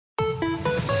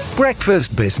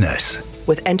Breakfast Business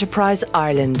with Enterprise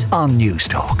Ireland on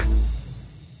Newstalk.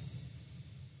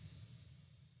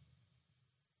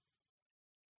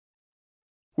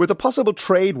 With a possible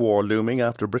trade war looming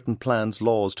after Britain plans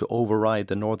laws to override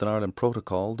the Northern Ireland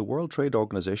Protocol, the World Trade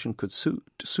Organization could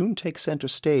soon take centre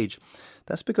stage.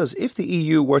 That's because if the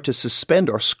EU were to suspend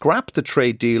or scrap the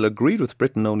trade deal agreed with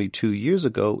Britain only 2 years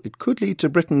ago, it could lead to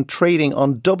Britain trading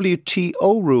on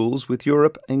WTO rules with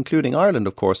Europe, including Ireland,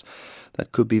 of course.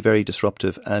 That could be very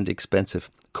disruptive and expensive.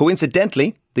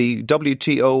 Coincidentally, the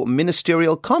WTO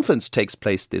Ministerial Conference takes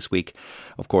place this week.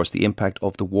 Of course, the impact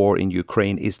of the war in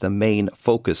Ukraine is the main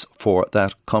focus for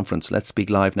that conference. Let's speak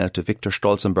live now to Viktor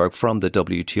Stolzenberg from the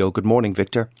WTO. Good morning,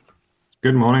 Viktor.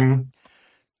 Good morning.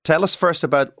 Tell us first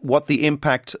about what the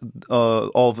impact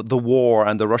of the war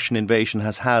and the Russian invasion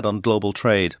has had on global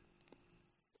trade.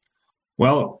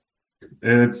 Well,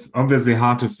 it's obviously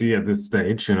hard to see at this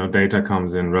stage. Data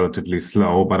comes in relatively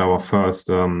slow, but our first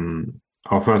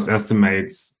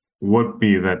estimates would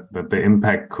be that the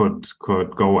impact could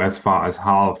go as far as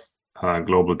half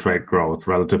global trade growth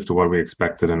relative to what we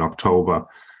expected in October,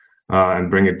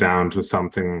 and bring it down to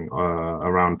something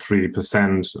around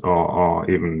 3% or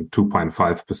even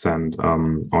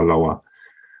 2.5% or lower.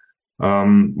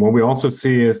 What we also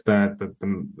see is that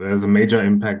there's a major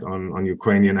impact on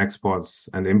Ukrainian exports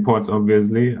and imports,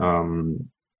 obviously,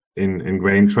 in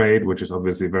grain trade, which is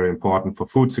obviously very important for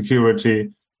food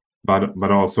security,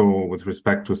 but also with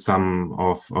respect to some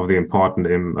of the important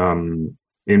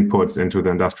inputs into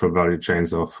the industrial value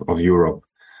chains of Europe.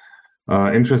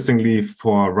 Interestingly,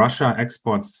 for Russia,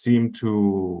 exports seem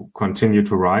to continue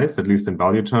to rise, at least in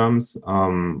value terms.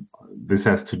 This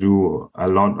has to do a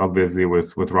lot, obviously,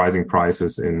 with rising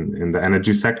prices in the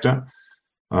energy sector.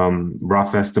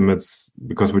 Rough estimates,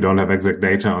 because we don't have exact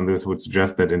data on this, would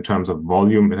suggest that in terms of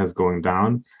volume, it has going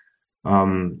down.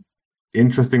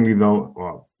 Interestingly,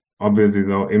 though, obviously,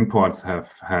 though, imports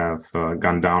have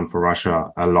gone down for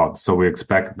Russia a lot. So we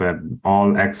expect that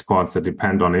all exports that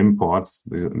depend on imports,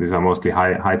 these are mostly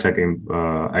high-tech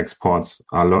exports,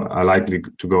 are likely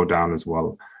to go down as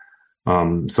well.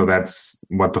 So that's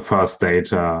what the first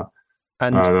data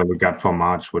that we got for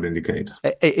March would indicate.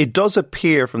 It does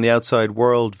appear from the outside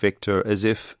world, Viktor, as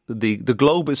if the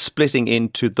globe is splitting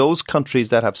into those countries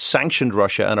that have sanctioned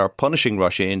Russia and are punishing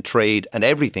Russia in trade and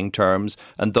everything terms,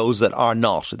 and those that are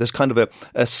not. There's kind of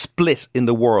a split in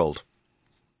the world.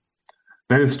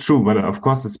 That is true, but of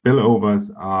course the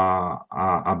spillovers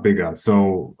are bigger.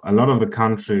 So a lot of the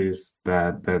countries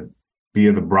that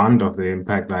bear the brunt of the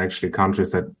impact are actually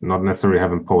countries that not necessarily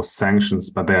have imposed sanctions,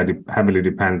 but they are heavily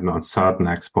dependent on certain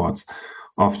exports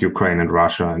of Ukraine and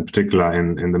Russia, in particular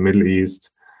in the Middle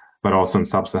East, but also in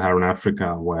sub-Saharan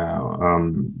Africa, where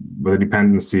the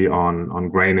dependency on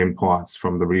grain imports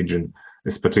from the region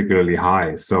is particularly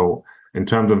high. So in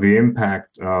terms of the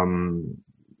impact,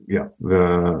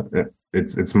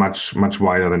 it's much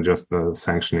wider than just the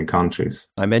sanctioning countries.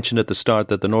 I mentioned at the start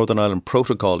that the Northern Ireland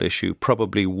Protocol issue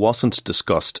probably wasn't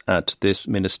discussed at this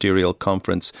ministerial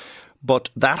conference, but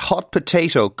that hot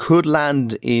potato could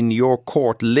land in your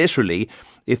court literally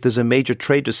if there's a major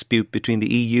trade dispute between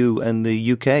the EU and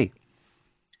the UK.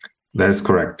 That is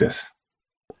correct, yes.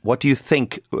 What do you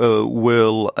think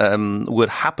would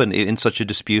happen in such a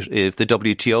dispute if the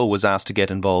WTO was asked to get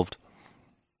involved?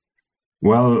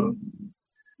 Well,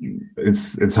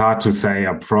 it's hard to say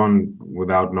up front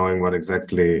without knowing what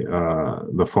exactly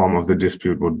the form of the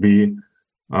dispute would be.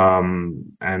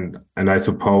 And I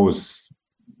suppose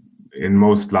in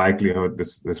most likelihood,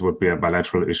 this would be a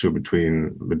bilateral issue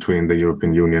between the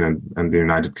European Union and the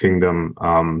United Kingdom.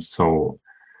 So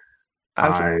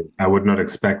I would not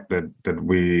expect that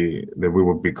we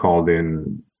would be called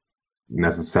in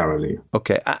necessarily.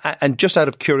 Okay. And just out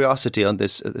of curiosity on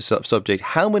this subject,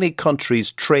 how many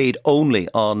countries trade only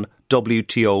on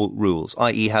WTO rules,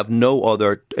 i.e. have no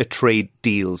other trade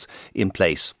deals in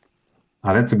place?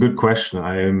 That's a good question.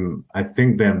 I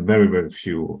think there are very, very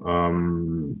few.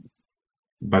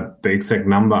 But the exact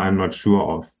number I'm not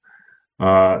sure of.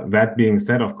 That being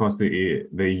said, of course, the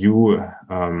EU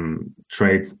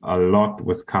trades a lot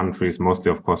with countries,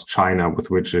 mostly, of course, China,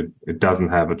 with which it doesn't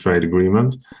have a trade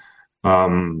agreement.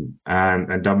 And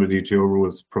WTO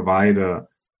rules provide a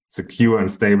secure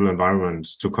and stable environment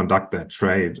to conduct that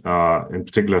trade, in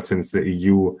particular since the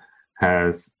EU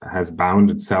has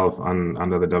bound itself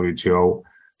under the WTO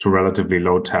to relatively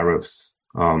low tariffs.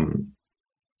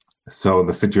 So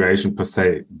the situation per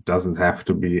se doesn't have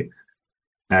to be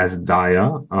as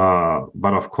dire.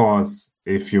 But of course,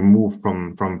 if you move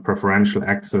from preferential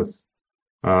access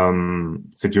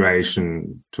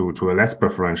situation to a less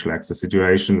preferential access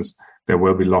situations, there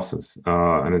will be losses,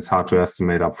 and it's hard to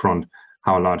estimate upfront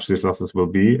how large these losses will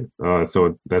be.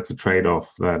 So that's a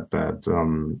trade-off that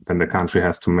then the country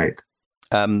has to make.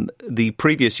 The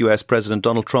previous US President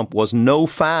Donald Trump was no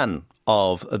fan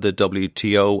of the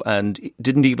WTO and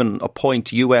didn't even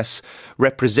appoint US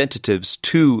representatives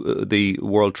to the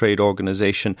World Trade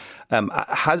Organization.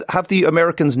 Have the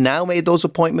Americans now made those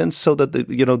appointments so that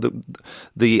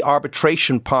the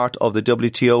arbitration part of the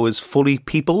WTO is fully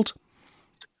peopled?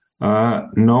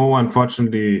 No,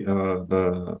 unfortunately,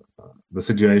 the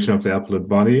situation of the appellate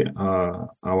body,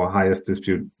 our highest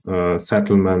dispute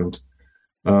settlement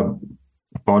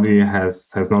body,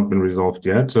 has not been resolved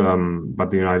yet. But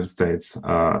the United States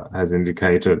has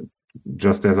indicated,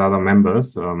 just as other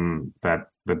members, that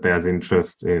there's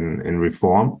interest in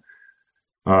reform.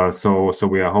 So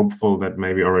we are hopeful that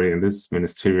maybe already in this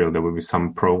ministerial there will be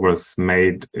some progress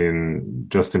made in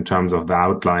terms of the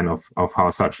outline of how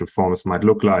such reforms might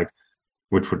look like,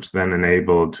 which would then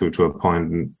enable to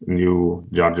appoint new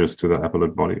judges to the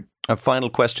appellate body. A final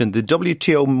question. The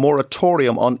WTO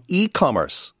moratorium on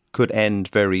e-commerce could end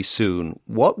very soon.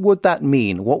 What would that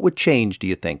mean? What would change, do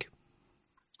you think?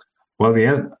 Well,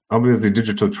 obviously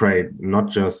digital trade, not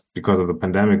just because of the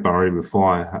pandemic, but already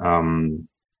before,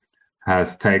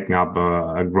 has taken up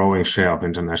a growing share of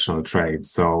international trade.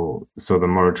 So the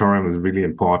moratorium is really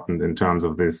important in terms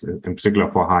of this, in particular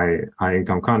for high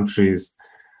income countries,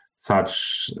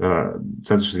 such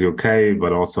as the UK,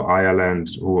 but also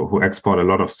Ireland, who export a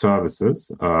lot of services,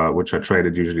 which are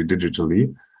traded usually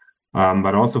digitally.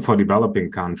 But also for developing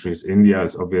countries, India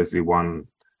is obviously one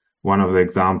of the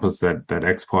examples that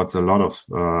exports a lot of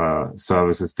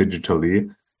services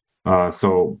digitally.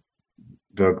 So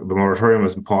the moratorium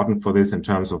is important for this in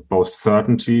terms of both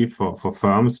certainty for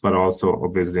firms, but also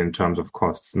obviously in terms of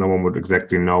costs. No one would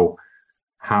exactly know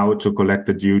how to collect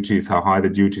the duties, how high the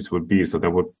duties would be. So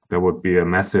there would be a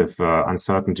massive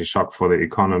uncertainty shock for the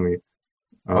economy,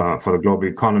 for the global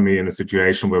economy, in a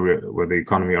situation where the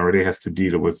economy already has to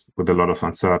deal with a lot of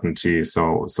uncertainty.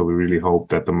 So we really hope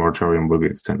that the moratorium will be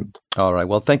extended. All right.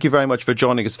 Well, thank you very much for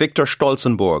joining us, Viktor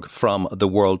Stolzenborg from the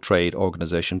World Trade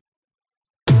Organization.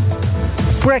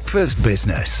 Breakfast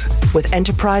Business with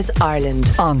Enterprise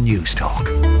Ireland on Newstalk.